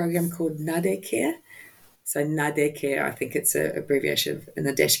there's a program called Nade Care. So Nade Care, I think it's an abbreviation of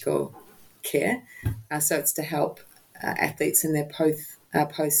Nadeshiko Care. So it's to help athletes in their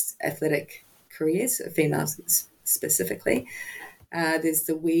post-athletic careers, females specifically. There's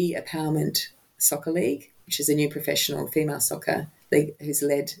the We Empowerment Soccer League, which is a new professional female soccer league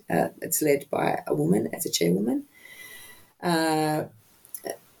it's led by a woman as a chairwoman.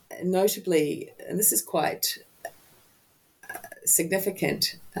 Notably, and this is quite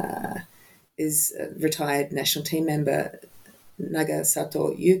significant, is retired national team member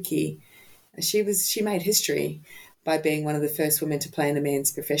Nagasato Yuki. She made history by being one of the first women to play in the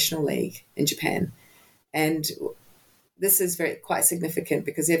men's professional league in Japan. And this is quite significant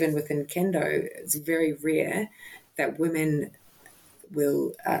because even within kendo, it's very rare that women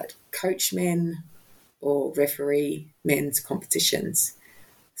will coach men or referee men's competitions.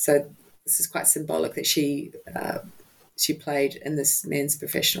 So this is quite symbolic that she played in this men's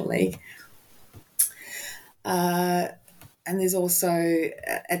professional league. And there's also,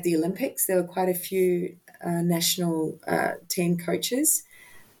 at the Olympics, there were quite a few national team coaches.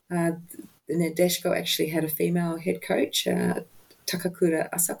 The Nadeshiko actually had a female head coach, Takakura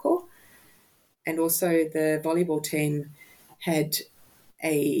Asako, and also the volleyball team had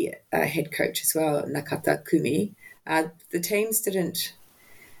a head coach as well, Nakata Kumi. The teams didn't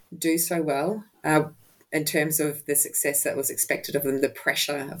do so well in terms of the success that was expected of them, the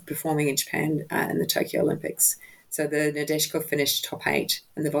pressure of performing in Japan in the Tokyo Olympics. So the Nadeshiko finished top 8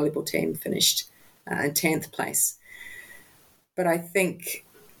 and the volleyball team finished in 10th place. But I think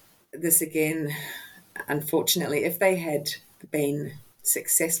this again, unfortunately, if they had been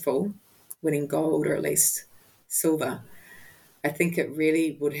successful, winning gold or at least silver, I think it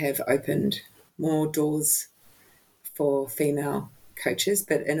really would have opened more doors for female coaches.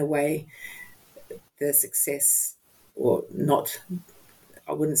 But in a way, the success, or not,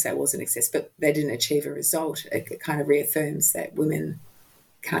 I wouldn't say it wasn't a success, but they didn't achieve a result. It kind of reaffirms that women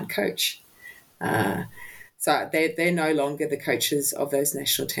can't coach. So they're no longer the coaches of those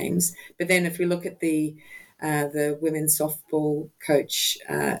national teams. But then if we look at the women's softball coach,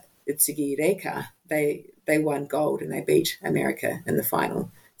 Utsugi Reika, they won gold and they beat America in the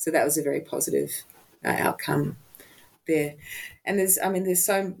final. So that was a very positive outcome there. And there's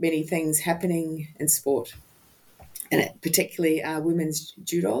so many things happening in sport, and particularly women's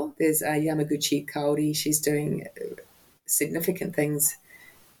judo. There's Yamaguchi Kaori. She's doing significant things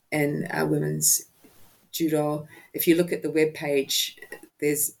in women's judo. If you look at the web page,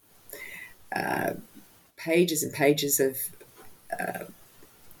 there's pages and pages of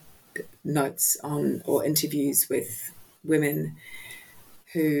notes on or interviews with women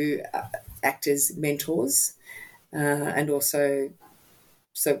who act as mentors, and also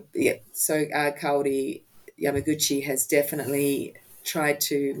Kaori Yamaguchi has definitely tried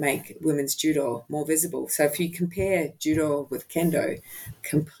to make women's judo more visible. So if you compare judo with kendo,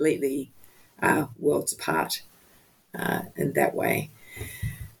 completely worlds apart in that way.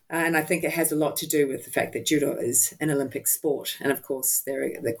 And I think it has a lot to do with the fact that judo is an Olympic sport. And of course, there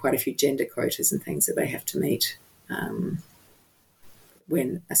are quite a few gender quotas and things that they have to meet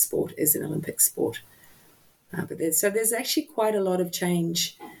when a sport is an Olympic sport. But there's actually quite a lot of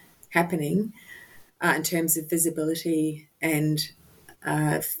change happening in terms of visibility and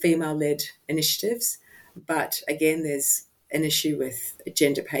female-led initiatives. But again, there's an issue with a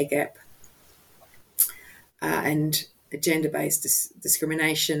gender pay gap and gender-based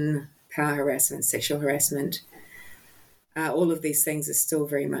discrimination, power harassment, sexual harassment. All of these things are still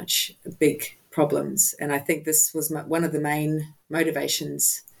very much big problems. And I think this was one of the main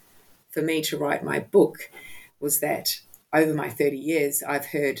motivations for me to write my book, was that over my 30 years, I've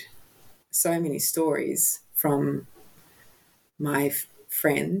heard so many stories from my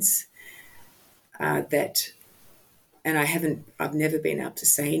friends and I've never been able to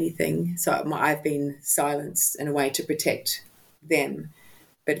say anything. So I've been silenced in a way to protect them.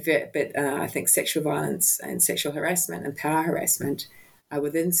 But I think sexual violence and sexual harassment and power harassment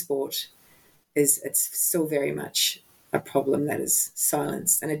within sport it's still very much a problem that is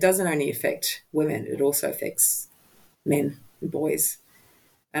silenced. And it doesn't only affect women, it also affects men and boys.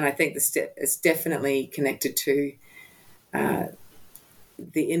 And I think it's definitely connected to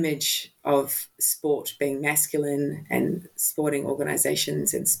the image of sport being masculine and sporting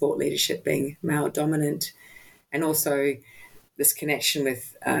organisations and sport leadership being male dominant, and also this connection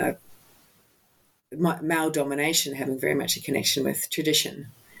with male domination having very much a connection with tradition.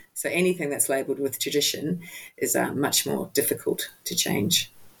 So anything that's labelled with tradition is much more difficult to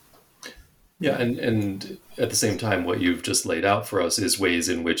change. Yeah, and at the same time, what you've just laid out for us is ways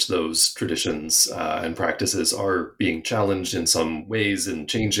in which those traditions and practices are being challenged in some ways and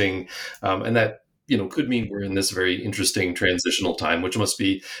changing, and that could mean we're in this very interesting transitional time, which must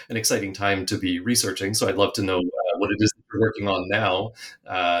be an exciting time to be researching. So I'd love to know what it is that you're working on now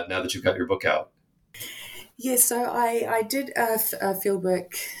that you've got your book out. Yes, so I did a field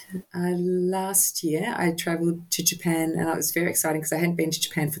work last year. I travelled to Japan, and it was very exciting because I hadn't been to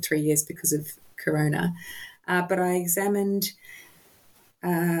Japan for 3 years because of Corona. But I examined,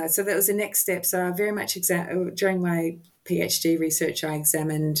 so that was the next step. So I very much during my PhD research, I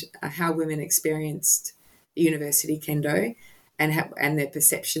examined how women experienced university kendo and their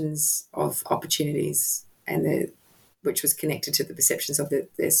perceptions of opportunities, which was connected to the perceptions of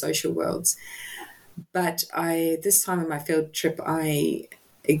their social worlds. But this time on my field trip, I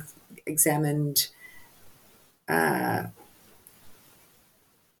examined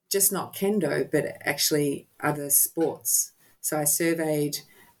just not kendo, but actually other sports. So I surveyed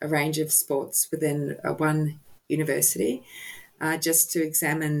a range of sports within one university just to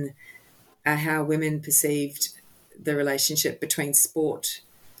examine how women perceived the relationship between sport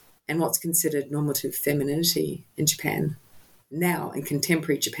and what's considered normative femininity in Japan now, in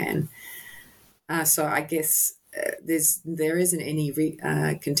contemporary Japan. So I guess there isn't any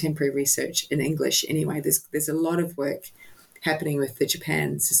contemporary research in English anyway. There's a lot of work happening with the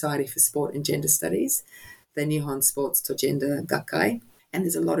Japan Society for Sport and Gender Studies, the Nihon Sports to Gender Gakkai, and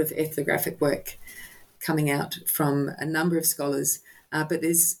there's a lot of ethnographic work coming out from a number of scholars. But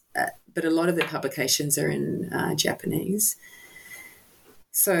a lot of the publications are in Japanese.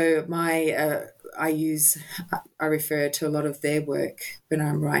 So I refer to a lot of their work when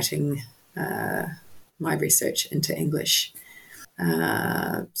I'm writing my research into English.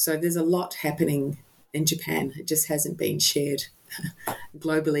 So there's a lot happening in Japan. It just hasn't been shared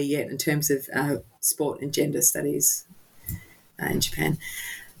globally yet in terms of sport and gender studies in Japan.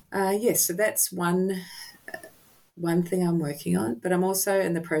 Yes, so that's one thing I'm working on, but I'm also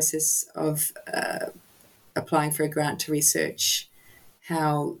in the process of applying for a grant to research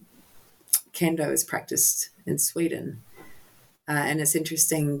how kendo is practiced in Sweden. And it's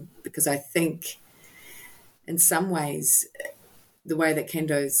interesting because I think in some ways the way that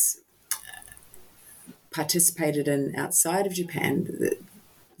kendo's participated in outside of Japan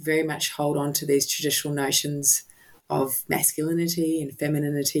very much hold on to these traditional notions of masculinity and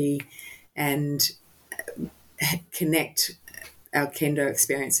femininity and connect our kendo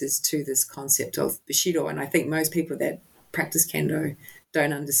experiences to this concept of Bushido. And I think most people that practice kendo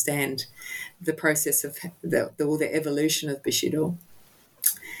don't understand the process of the evolution of Bushido.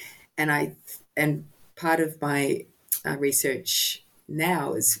 And part of my research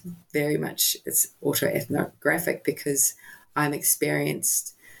now is very much, it's autoethnographic, because I'm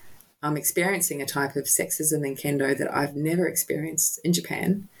experiencing a type of sexism in kendo that I've never experienced in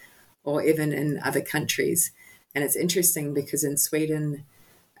Japan or even in other countries. And it's interesting because in Sweden,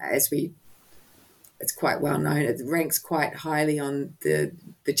 it's quite well known, it ranks quite highly on the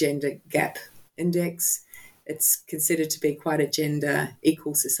gender gap index. It's considered to be quite a gender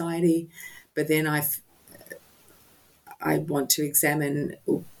equal society. But then I want to examine,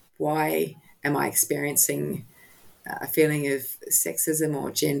 why am I experiencing a feeling of sexism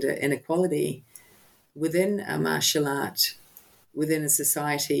or gender inequality within a martial art, within a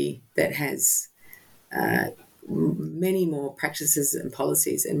society that has many more practices and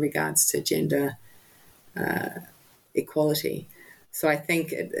policies in regards to gender equality. So I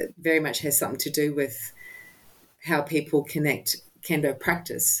think it very much has something to do with how people connect kendo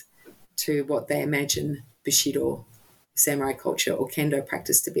practice to what they imagine Bushido, samurai culture, or kendo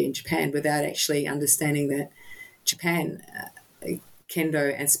practice to be in Japan, without actually understanding that Japan,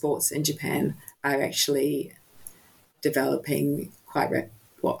 kendo and sports in Japan are actually developing quite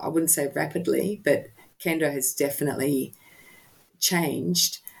I wouldn't say rapidly, but kendo has definitely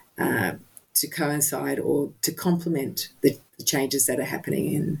changed to coincide or to complement the changes that are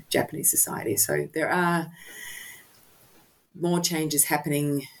happening in Japanese society. So there are more changes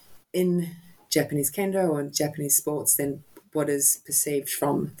happening in Japanese kendo or in Japanese sports than what is perceived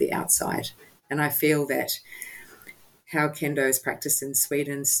from the outside. And I feel that how kendo is practiced in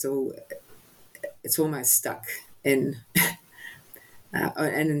Sweden still, it's almost stuck in,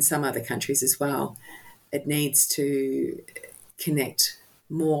 and in some other countries as well. It needs to connect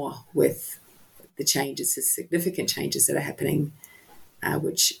more with the changes, the significant changes that are happening,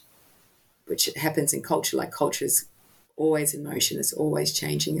 which happens in culture. Like, culture is always in motion, it's always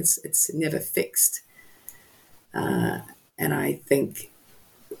changing, it's never fixed. And I think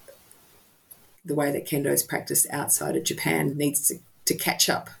the way that kendo is practiced outside of Japan needs to catch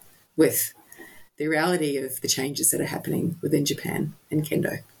up with the reality of the changes that are happening within Japan in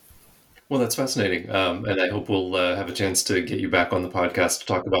kendo. Well, that's fascinating. And I hope we'll have a chance to get you back on the podcast to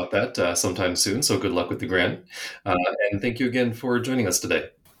talk about that sometime soon. So good luck with the grant. And thank you again for joining us today.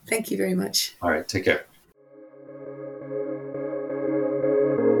 Thank you very much. All right. Take care.